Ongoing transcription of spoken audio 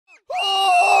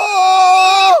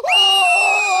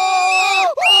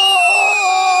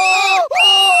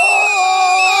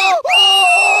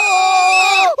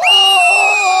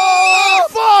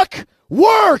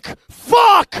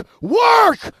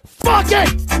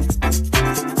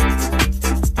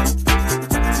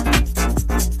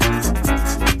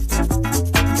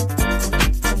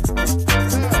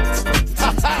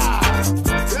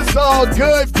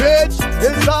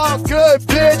It's all good,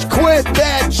 bitch. Quit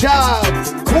that job.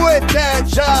 Quit that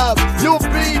job. You'll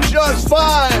be just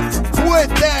fine. Quit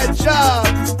that job.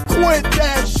 Quit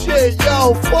that shit,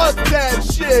 yo. Fuck that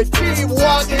shit. Keep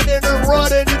walking and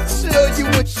running until you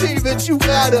achieve it. You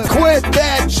gotta quit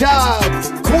that job.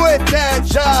 Quit that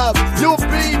job. You'll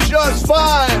be just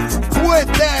fine. Quit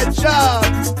that job.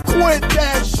 Quit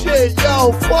that shit,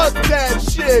 yo. Fuck that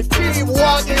shit. Keep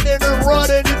walking and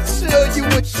running until you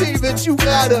achieve it. You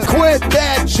gotta quit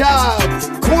that job.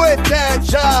 Quit that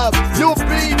job. You'll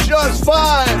be just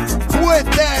fine. Quit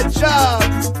that job.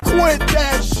 Quit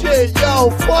that shit, yo.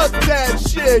 Fuck that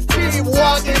shit. Keep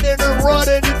walking and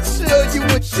running until you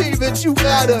achieve it. You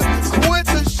gotta quit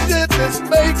the shit that's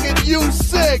making you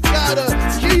sick. Gotta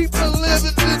keep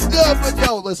living it up. But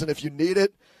yo, listen, if you need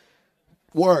it,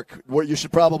 work. You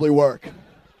should probably work.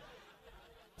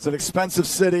 It's an expensive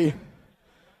city.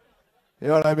 You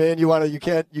know what I mean? You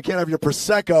can't have your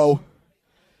Prosecco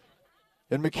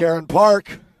in McCarran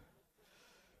Park.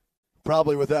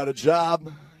 Probably without a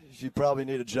job. You probably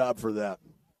need a job for that.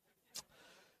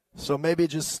 So maybe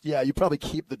just, you probably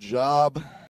keep the job.